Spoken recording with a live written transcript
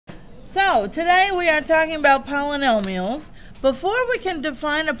So today we are talking about polynomials. Before we can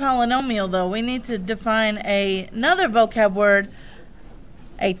define a polynomial, though, we need to define another vocab word,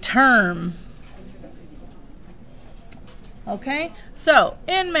 a term. Okay? So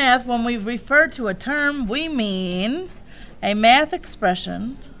in math, when we refer to a term, we mean a math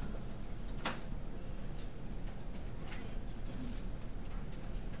expression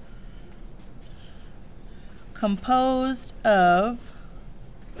composed of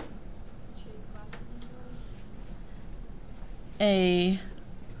a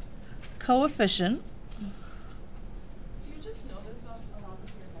coefficient. Do you just know this off the top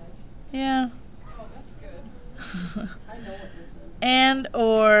of your head? Yeah. Oh, that's good. I know what this is. And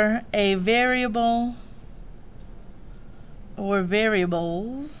or a variable or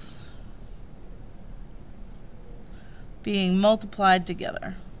variables being multiplied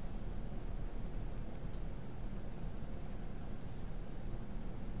together.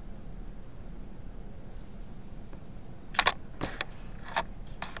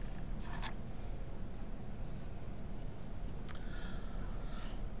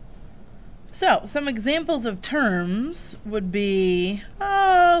 So, some examples of terms would be,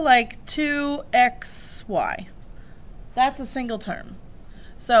 like 2xy. That's a single term.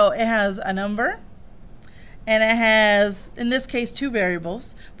 So, it has a number, and it has, in this case, two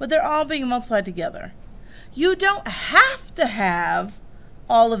variables, but they're all being multiplied together. You don't have to have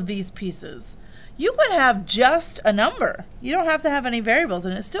all of these pieces. You could have just a number. You don't have to have any variables,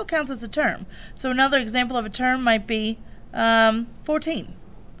 and it still counts as a term. So, another example of a term might be 14.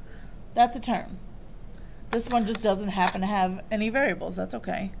 That's a term. This one just doesn't happen to have any variables. That's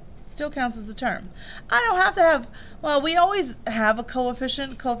okay. Still counts as a term. I don't have to have, well, we always have a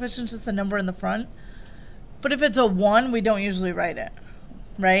coefficient. Coefficient is just the number in the front. But if it's a 1, we don't usually write it,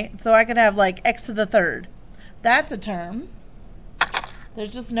 right? So I could have like x to the third. That's a term.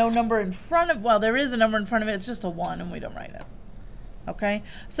 There's just no number in front of, well, there is a number in front of it. It's just a 1, and we don't write it. Okay?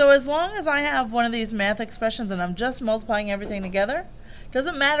 So as long as I have one of these math expressions and I'm just multiplying everything together,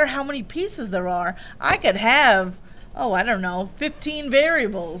 doesn't matter how many pieces there are. I could have, I don't know, 15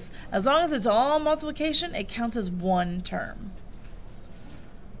 variables. As long as it's all multiplication, it counts as one term.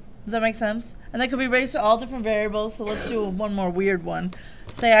 Does that make sense? And they could be raised to all different variables. So let's do one more weird one.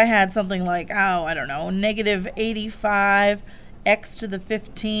 Say I had something like, I don't know, negative 85, x to the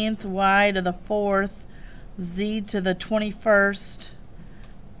 15th, y to the 4th, z to the 21st,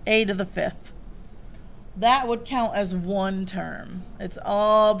 a to the 5th. That would count as one term. It's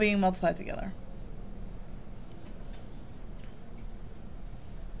all being multiplied together.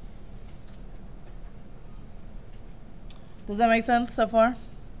 Does that make sense so far?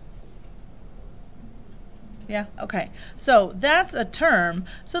 Yeah? Okay. So that's a term.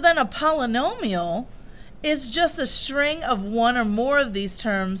 So then a polynomial is just a string of one or more of these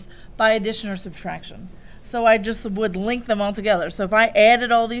terms by addition or subtraction. So I just would link them all together. So if I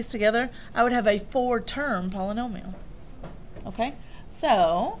added all these together, I would have a 4-term polynomial. Okay?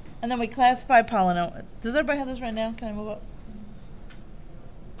 So, and then we classify polynomials. Does everybody have this right now? Can I move up?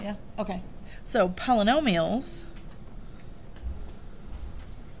 Yeah? Okay. So polynomials,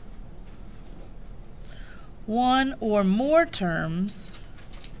 one or more terms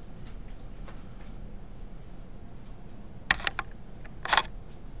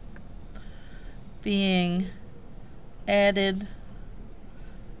being added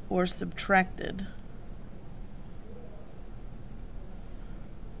or subtracted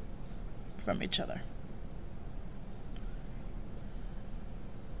from each other.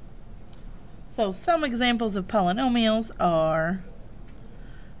 So some examples of polynomials are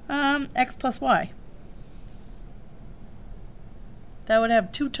x plus y. That would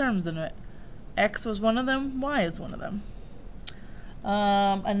have two terms in it. X was one of them, y is one of them.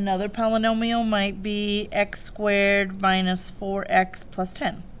 Another polynomial might be x squared minus 4x plus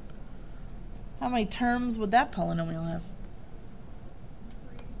 10. How many terms would that polynomial have?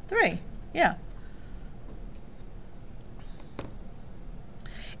 3. Yeah.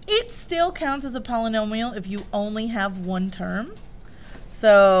 It still counts as a polynomial if you only have one term.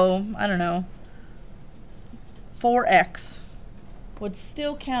 So, I don't know, 4x would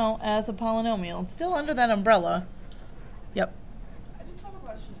still count as a polynomial. It's still under that umbrella. Yep. I just have a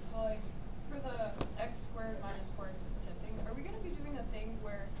question. So, like, for the x squared minus 4x plus 10 thing, are we going to be doing a thing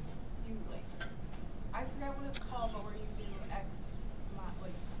where you, like, I forgot what it's called, but where you do x,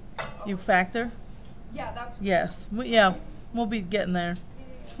 like, You factor? Yeah, that's what Yes. Yeah, we'll be getting there.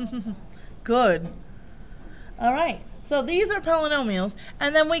 Good. All right. So these are polynomials,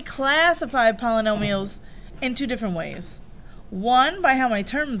 and then we classify polynomials in two different ways. One, by how many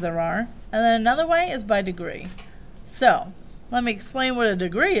terms there are, and then another way is by degree. So, let me explain what a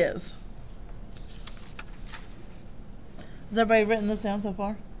degree is. Has everybody written this down so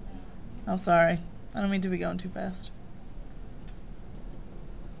far? Oh, sorry. I don't mean to be going too fast.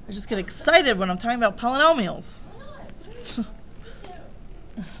 I just get excited when I'm talking about polynomials.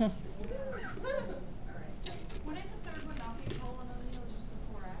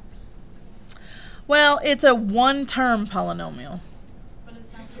 Well, it's a one-term polynomial. But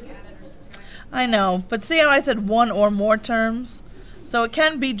it's not going to be added or subtracted. I know, but see how I said one or more terms? So it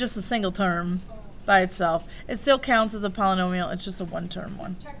can be just a single term by itself. It still counts as a polynomial. It's just a one-term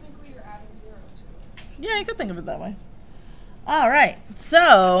one. Technically, you're adding 0 to it. Yeah, you could think of it that way. All right,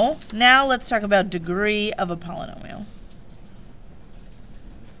 so now let's talk about degree of a polynomial.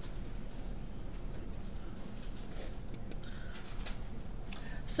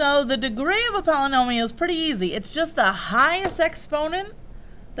 So the degree of a polynomial is pretty easy. It's just the highest exponent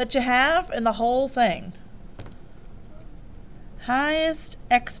that you have in the whole thing. Highest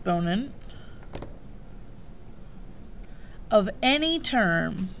exponent of any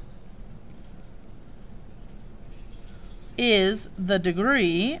term is the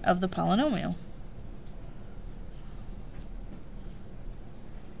degree of the polynomial.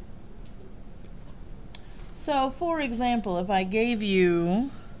 So, for example, if I gave you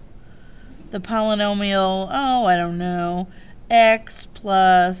the polynomial, oh, I don't know, x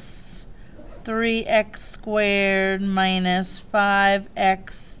plus 3x squared minus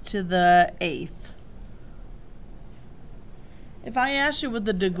 5x to the 8th. If I ask you what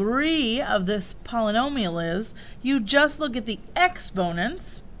the degree of this polynomial is, you just look at the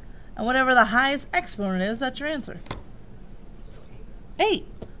exponents, and whatever the highest exponent is, that's your answer. 8.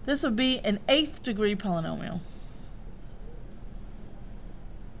 This would be an 8th degree polynomial.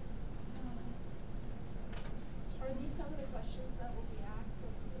 Are these some of the questions that will be asked?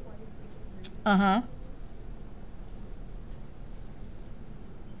 Like, what is the degree? Uh-huh.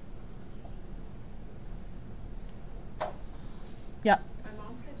 Yeah. My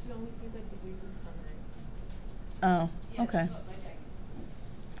mom said she only sees like degrees in summary. Oh, okay.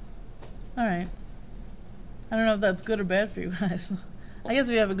 All right. I don't know if that's good or bad for you guys. I guess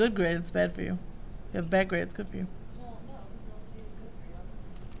if you have a good grade, it's bad for you. If you have a bad grade, it's good for you. Well, no, because they'll see it good for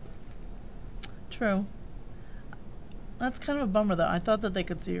you. True. That's kind of a bummer, though. I thought that they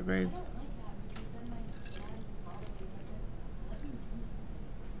could see your grades. I don't like that because then my dad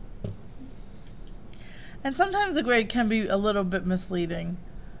is probably And sometimes the grade can be a little bit misleading.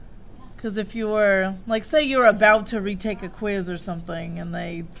 Because if you were, like, say you're about to retake a quiz or something and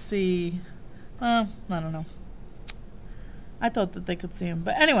they see, well, I don't know. I thought that they could see them.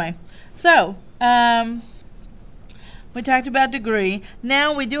 But anyway, so we talked about degree.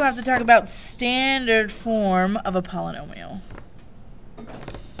 Now we do have to talk about standard form of a polynomial.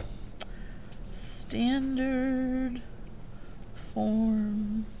 Standard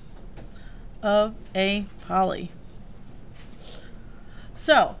form of a poly.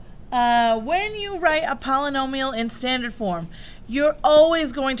 So, when you write a polynomial in standard form, you're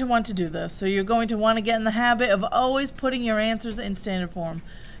always going to want to do this. So you're going to want to get in the habit of always putting your answers in standard form.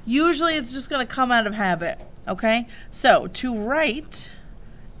 Usually it's just going to come out of habit, okay? So to write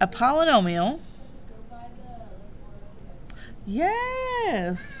a polynomial, does it go by the order of the exponents?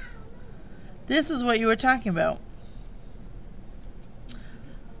 yes, this is what you were talking about.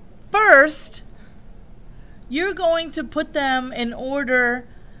 First, you're going to put them in order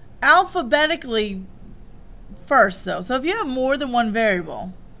alphabetically first, though. So if you have more than one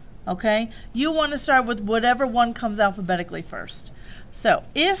variable, okay, you want to start with whatever one comes alphabetically first. So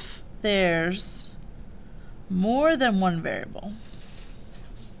if there's more than one variable,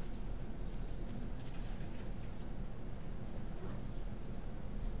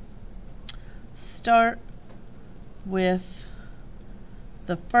 start with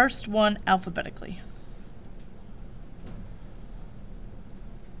the first one alphabetically.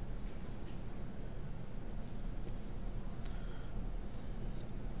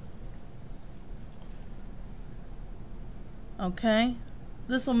 Okay,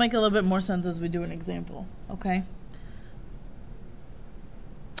 this will make a little bit more sense as we do an example, okay?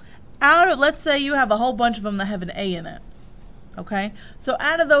 Let's say you have a whole bunch of them that have an A in it, okay? So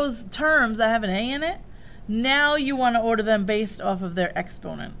out of those terms that have an A in it, now you want to order them based off of their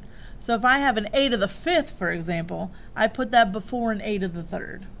exponent. So if I have an A to the 5th, for example, I put that before an A to the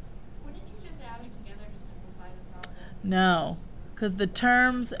 3rd. Wouldn't you just add them together to simplify the problem? No, because the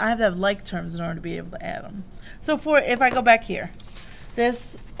terms, I have to have like terms in order to be able to add them. So if I go back here,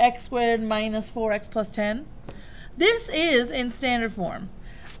 this x squared minus 4x plus 10, this is in standard form.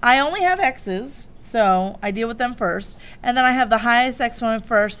 I only have x's, so I deal with them first, and then I have the highest exponent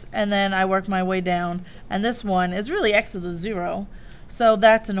first, and then I work my way down, and this one is really x to the 0, so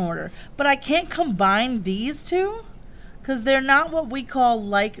that's in order. But I can't combine these two, because they're not what we call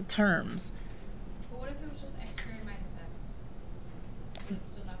like terms. But what if it was just x squared minus x? Would it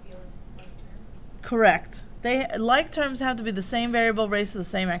still not be a like term? Correct. Like terms have to be the same variable raised to the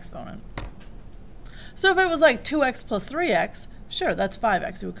same exponent. So if it was like 2x plus 3x, sure, that's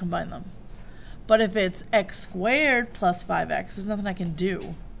 5x. You would combine them. But if it's x squared plus 5x, there's nothing I can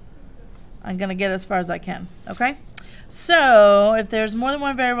do. I'm going to get as far as I can. Okay? So if there's more than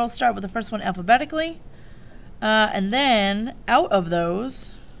one variable, start with the first one alphabetically. And then out of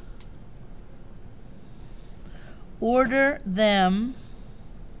those, order them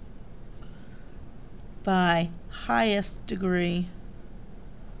by highest degree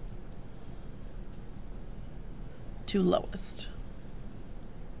to lowest.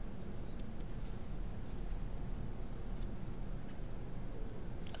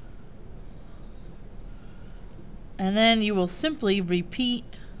 And then you will simply repeat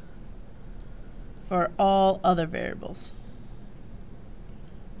for all other variables.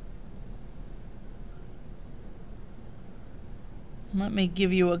 Let me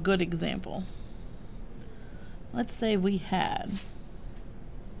give you a good example. Let's say we had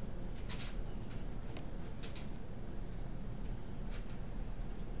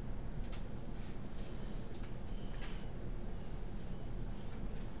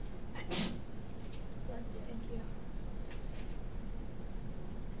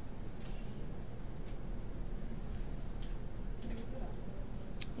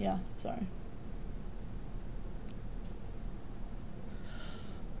yeah, sorry.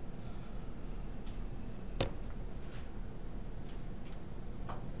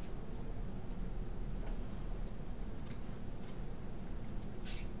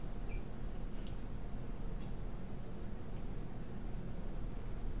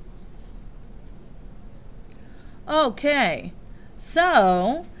 Okay,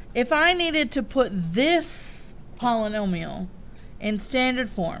 so if I needed to put this polynomial in standard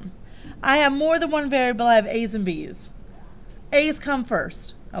form, I have more than one variable. I have a's and b's. A's come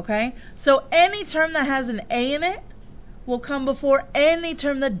first, okay? So any term that has an a in it will come before any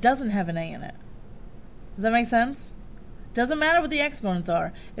term that doesn't have an a in it. Does that make sense? Doesn't matter what the exponents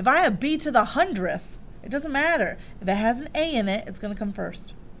are. If I have b to the 100th, it doesn't matter. If it has an a in it, it's going to come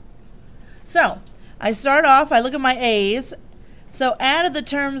first. So I start off, I look at my a's. So out of the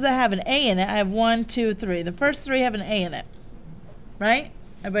terms that have an a in it, I have 1, 2, 3. The first three have an a in it, right?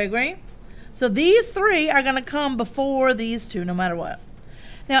 Everybody agree? So these three are going to come before these two, no matter what.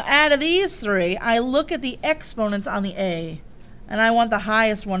 Now, out of these three, I look at the exponents on the a, and I want the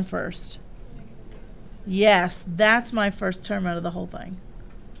highest one first. Yes, that's my first term out of the whole thing.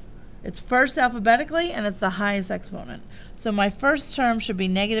 It's first alphabetically, and it's the highest exponent. So my first term should be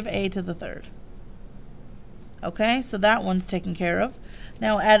negative a to the third. Okay, so that one's taken care of.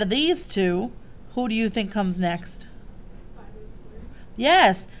 Now, out of these two, who do you think comes next? 5a squared.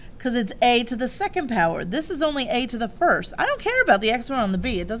 Yes, because it's a to the second power. This is only a to the first. I don't care about the exponent on the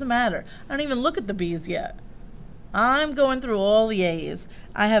b. It doesn't matter. I don't even look at the b's yet. I'm going through all the a's.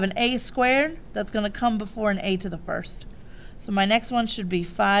 I have an a squared that's going to come before an a to the first. So my next one should be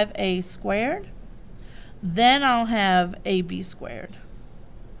 5a squared. Then I'll have ab squared.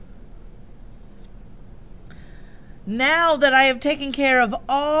 Now that I have taken care of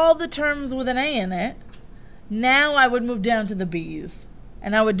all the terms with an a in it, now I would move down to the b's.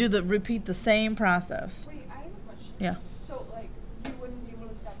 And I would repeat the same process. Wait, I have a question. Yeah. So, like, you wouldn't be able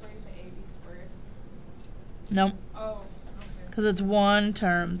to separate the ab squared? Nope. Oh, okay. Because it's one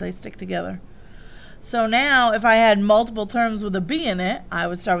term. They stick together. So now, if I had multiple terms with a b in it, I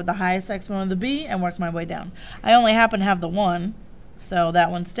would start with the highest exponent of the b and work my way down. I only happen to have the 1, so that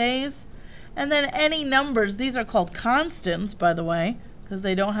one stays. And then any numbers, these are called constants, by the way, because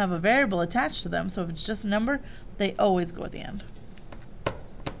they don't have a variable attached to them. So if it's just a number, they always go at the end.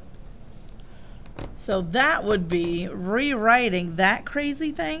 So that would be rewriting that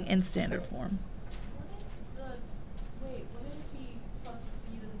crazy thing in standard form. Wouldn't it be plus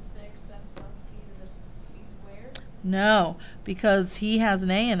b to the 6, then plus b to the b squared? No, because he has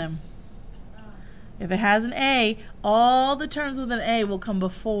an a in him. If it has an a, all the terms with an a will come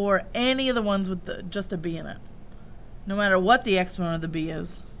before any of the ones with just a b in it, no matter what the exponent of the b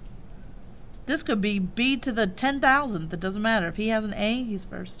is. This could be b to the 10,000th. It doesn't matter. If he has an a, he's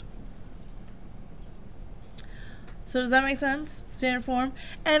first. So does that make sense? Standard form?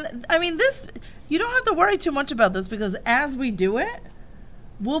 And I mean, this, you don't have to worry too much about this, because as we do it,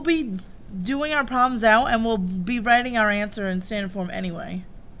 we'll be doing our problems out and we'll be writing our answer in standard form anyway.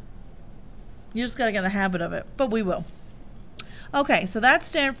 You just got to get in the habit of it, but we will. Okay, so that's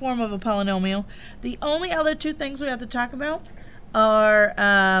standard form of a polynomial. The only other two things we have to talk about are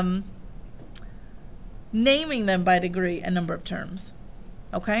naming them by degree and number of terms.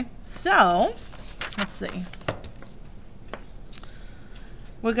 Okay, so let's see.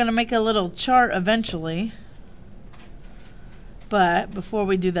 We're going to make a little chart eventually. But before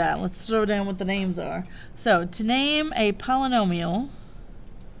we do that, let's throw down what the names are. So to name a polynomial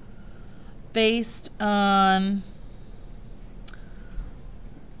based on,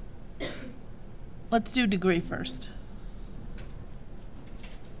 let's do degree first.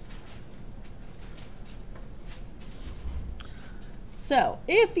 So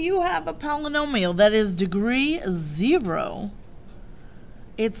if you have a polynomial that is degree 0,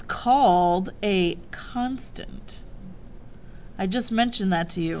 it's called a constant. I just mentioned that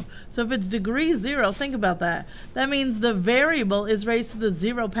to you. So if it's degree 0, think about that. That means the variable is raised to the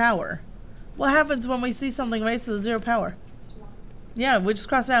 0 power. What happens when we see something raised to the 0 power? It's 1. Yeah, we just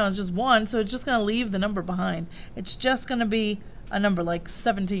cross it out. It's just 1, so it's just going to leave the number behind. It's just going to be a number like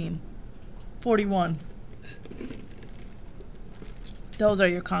 17, 41. Those are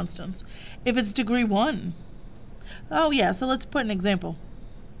your constants. If it's degree 1, oh yeah, so let's put an example.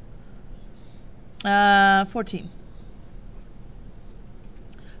 14.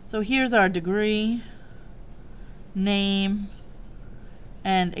 So here's our degree, name,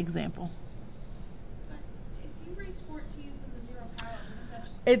 and example. But if you raise 14 to the 0 power, wouldn't that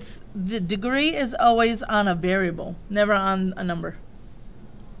just... It's the degree is always on a variable, never on a number.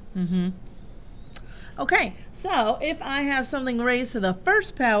 Okay, so if I have something raised to the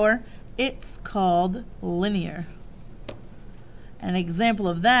first power, it's called linear. An example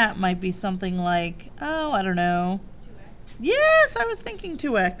of that might be something like, oh, I don't know. 2x. Yes, I was thinking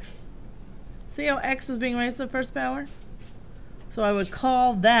 2x. See how x is being raised to the first power? So I would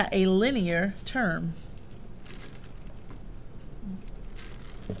call that a linear term.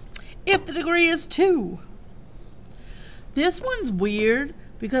 If the degree is 2. This one's weird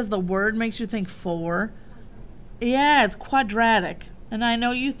because the word makes you think 4. Yeah, it's quadratic. And I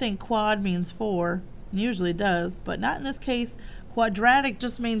know you think quad means 4. And usually it does, but not in this case. Quadratic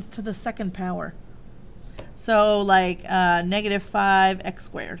just means to the second power. So like negative 5x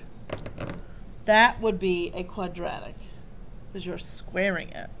squared. That would be a quadratic because you're squaring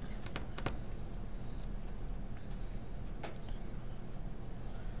it.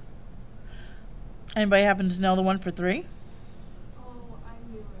 Anybody happen to know the one for 3? Oh, I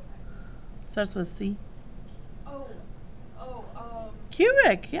knew it. I just... Starts with C.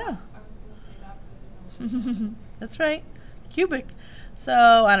 Cubic, yeah. I was going to say that, but I didn't know. That's right. Cubic. So,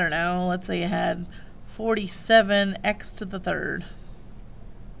 I don't know. Let's say you had 47x to the third.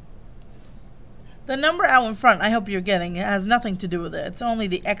 The number out in front, I hope you're getting, it has nothing to do with it. It's only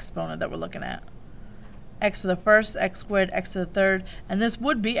the exponent that we're looking at. X to the first, x squared, x to the third. And this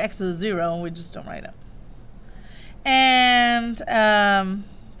would be x to the 0, and we just don't write it. And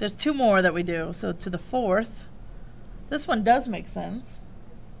there's 2 more that we do. So to the 4th. This one does make sense.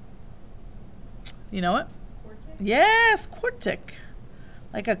 You know it? Quartic? Yes, quartic.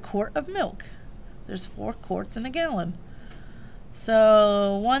 Like a quart of milk. There's 4 quarts in a gallon.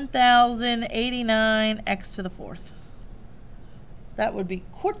 So 1089 x to the 4th. That would be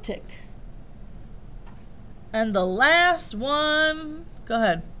quartic. And the last one, go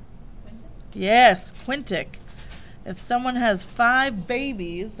ahead. Quintic? Yes, quintic. If someone has 5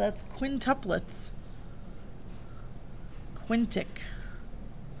 babies, that's quintuplets. Quintic.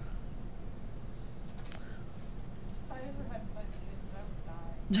 If I ever had 5 kids, I would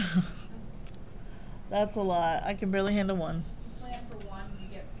die. That's a lot. I can barely handle 1. You plan for 1, you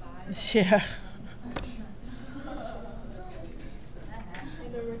get 5. Yeah.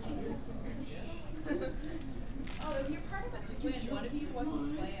 Oh, if you're part of a twin, what if you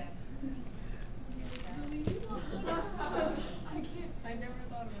wasn't planned? I never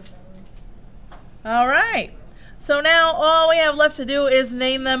thought of it that way. All right. So now all we have left to do is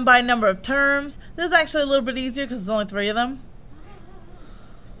name them by number of terms. This is actually a little bit easier because there's only 3 of them.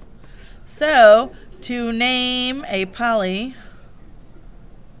 So to name a poly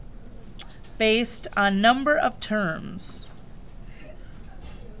based on number of terms.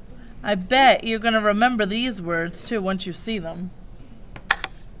 I bet you're going to remember these words too once you see them.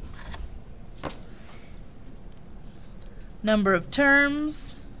 Number of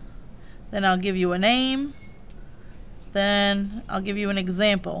terms, then I'll give you a name, then I'll give you an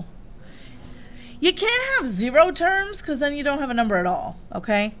example. You can't have 0 terms because then you don't have a number at all,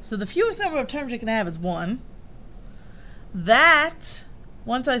 okay? So the fewest number of terms you can have is 1. That,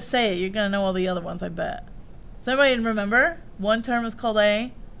 once I say it, you're going to know all the other ones, I bet. Does anybody remember? 1 term is called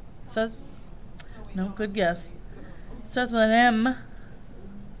a, starts, no, good guess. Starts with an M.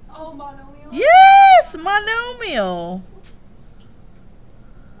 Oh, monomial? Yes, monomial.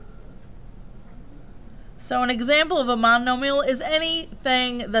 So an example of a monomial is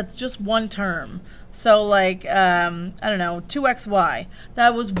anything that's just one term. So like, I don't know, 2xy.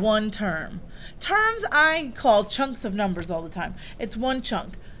 That was one term. Terms I call chunks of numbers all the time. It's one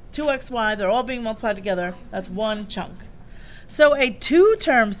chunk. 2xy, they're all being multiplied together. That's one chunk. So a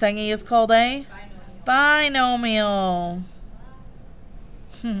two-term thingy is called a binomial.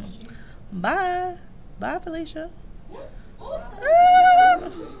 Bye. Bye, Felicia.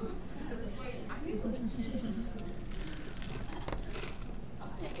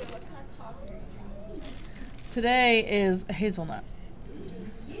 Today is hazelnut.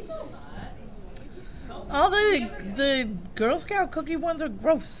 All the Girl Scout cookie ones are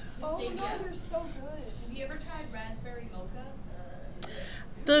gross. Oh no, they're so good. Have you ever tried raspberry mocha?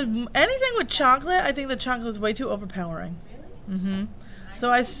 Anything with chocolate, I think the chocolate is way too overpowering. Really? So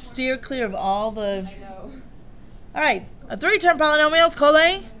I steer clear of all the. I know. All right, a three-term polynomial is called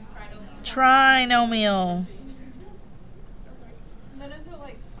a trinomial. And then is it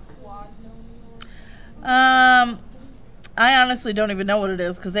like quadnomial or something? I honestly don't even know what it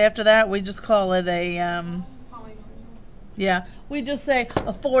is because after that we just call it a Polynomial. yeah. We just say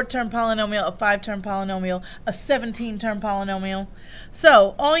a 4-term polynomial, a 5-term polynomial, a 17-term polynomial.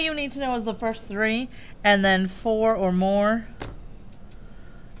 So all you need to know is the first 3, and then 4 or more.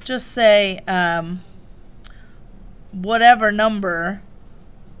 Just say whatever number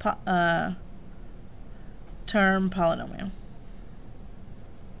term polynomial.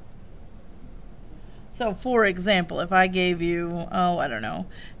 So for example, if I gave you, I don't know,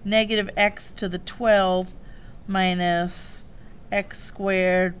 negative x to the 12th minus x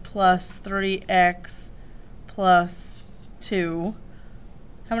squared plus 3x plus 2,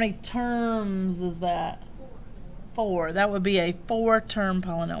 how many terms is that? 4. That would be a 4-term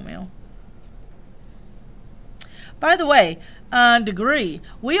polynomial. By the way, degree,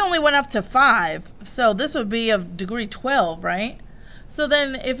 we only went up to 5, so this would be of degree 12, right? So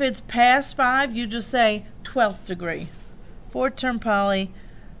then if it's past 5, you just say 12th degree. 4-term poly,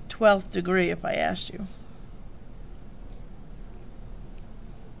 12th degree if I asked you.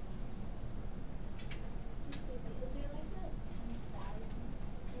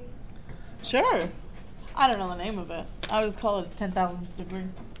 Sure. I don't know the name of it. I just call it a 10,000th degree.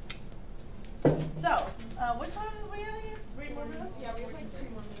 So, what time are we at here? 3 more minutes? Yeah, we have like 2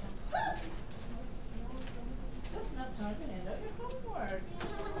 more minutes. Just enough time to hand out your homework.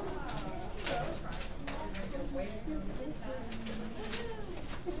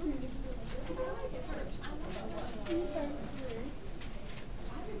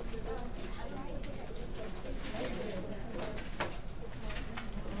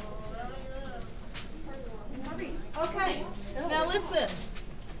 Okay, now listen.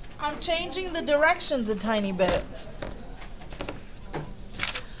 I'm changing the directions a tiny bit.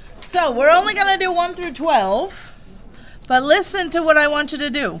 So we're only going to do 1 through 12, but listen to what I want you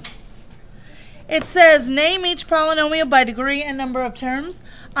to do. It says name each polynomial by degree and number of terms.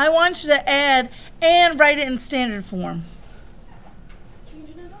 I want you to add and write it in standard form.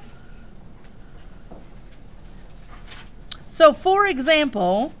 So for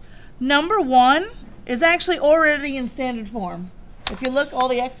example, number 1 is actually already in standard form. If you look, all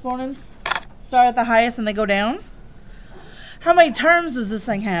the exponents start at the highest and they go down. How many terms does this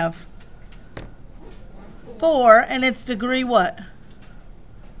thing have? 4, and it's degree what?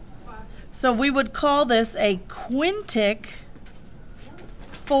 5. So we would call this a quintic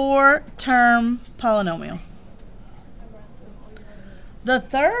 4-term polynomial. The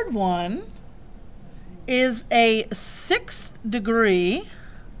third one is a 6th degree.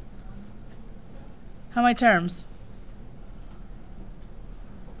 How many terms?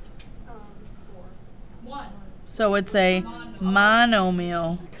 4. 1. So it's a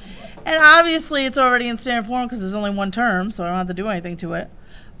monomial. And obviously it's already in standard form because there's only 1 term, so I don't have to do anything to it.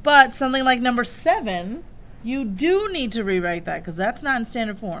 But something like number 7, you do need to rewrite that because that's not in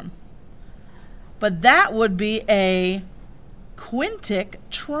standard form. But that would be a quintic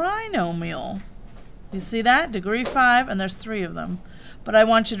trinomial. You see that? Degree 5, and there's 3 of them. But I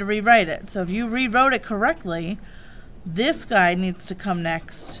want you to rewrite it. So if you rewrote it correctly, this guy needs to come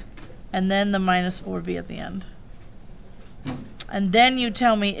next, and then the minus 4b at the end. And then you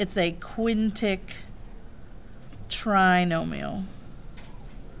tell me it's a quintic trinomial.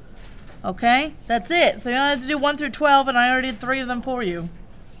 Okay? That's it. So you only have to do 1 through 12, and I already did 3 of them for you.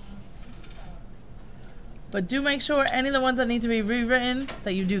 But do make sure any of the ones that need to be rewritten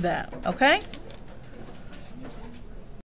that you do that. Okay?